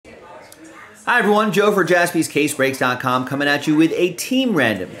Hi everyone, Joe for JaspysCaseBreaks.com coming at you with a team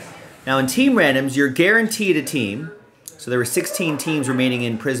random. Now in team randoms, you're guaranteed a team. So there were 16 teams remaining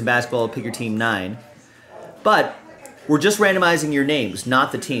in PRIZM basketball, pick your team 9. But we're just randomizing your names,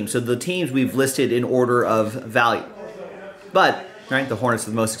 not the team. So the teams we've listed in order of value. But, right, the Hornets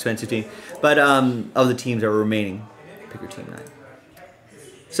are the most expensive team. But of the teams that were remaining, pick your team 9.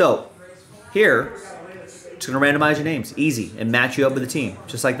 So, here, just going to randomize your names. Easy. And match you up with the team.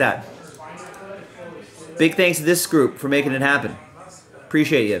 Just like that. Big thanks to this group for making it happen.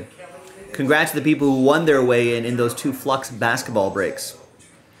 Appreciate you. Congrats to the people who won their way in those 2 Flux basketball breaks.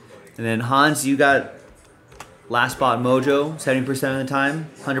 And then Hans, you got last spot mojo 70% of the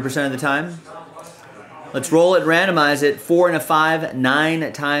time, 100% of the time. Let's roll it, randomize it. 4 and a 5,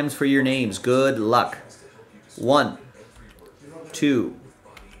 9 times for your names. Good luck. 1, 2,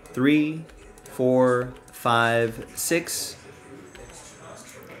 3, 4, 5, 6,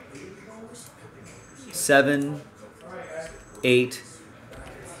 7, 8,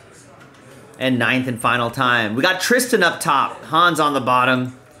 and 9th and final time. We got Tristan up top, Hans on the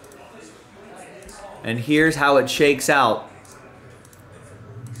bottom. And here's how it shakes out.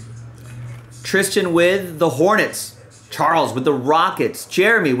 Tristan with the Hornets, Charles with the Rockets,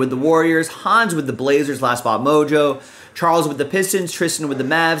 Jeremy with the Warriors, Hans with the Blazers, last spot mojo, Charles with the Pistons, Tristan with the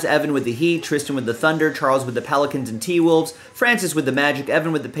Mavs, Evan with the Heat, Tristan with the Thunder, Charles with the Pelicans and T-Wolves, Francis with the Magic,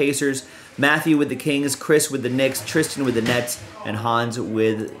 Evan with the Pacers, Matthew with the Kings, Chris with the Knicks, Tristan with the Nets, and Hans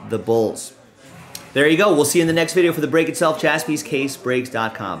with the Bulls. There you go. We'll see you in the next video for the break itself.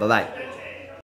 JaspysCaseBreaks.com. Bye-bye.